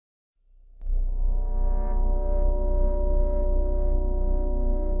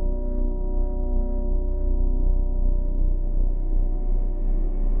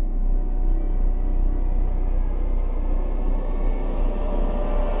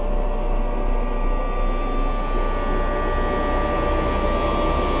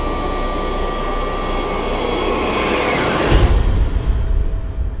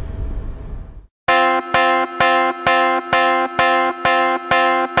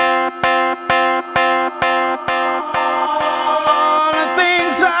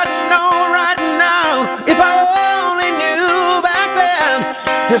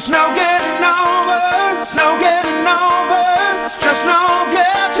It's no getting over, it's no getting over, it's just no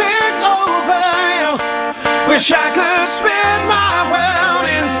getting over you. Wish I could spin my world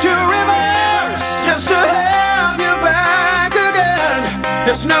into reverse just to have you back again.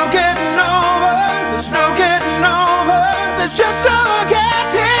 There's no getting over, there's no getting over, there's just no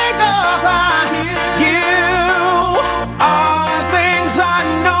getting over you. All the things I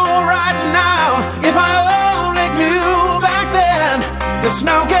know right now, if I only knew back then. There's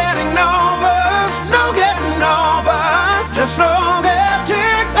no getting over, there's no getting over, just no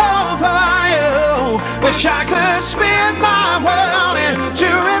getting over you. Wish I could spin my world into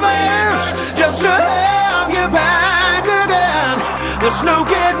reverse just to have you back again. There's no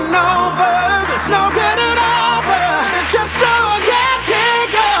getting over, there's no getting over, there's just no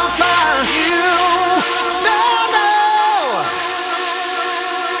getting over you. No, no.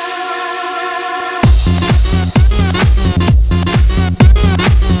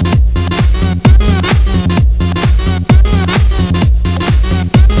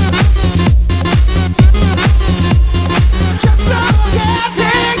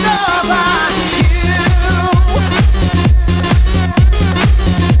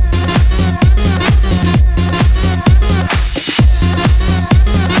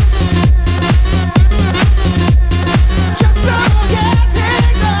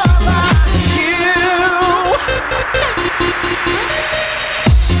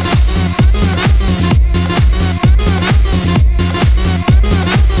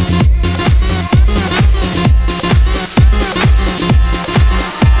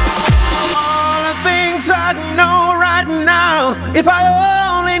 If I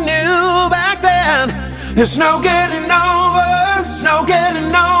only knew back then. There's no getting over, there's no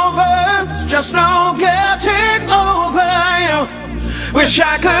getting over, it's just no getting over you. Wish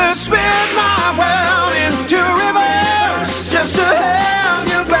I could spin my world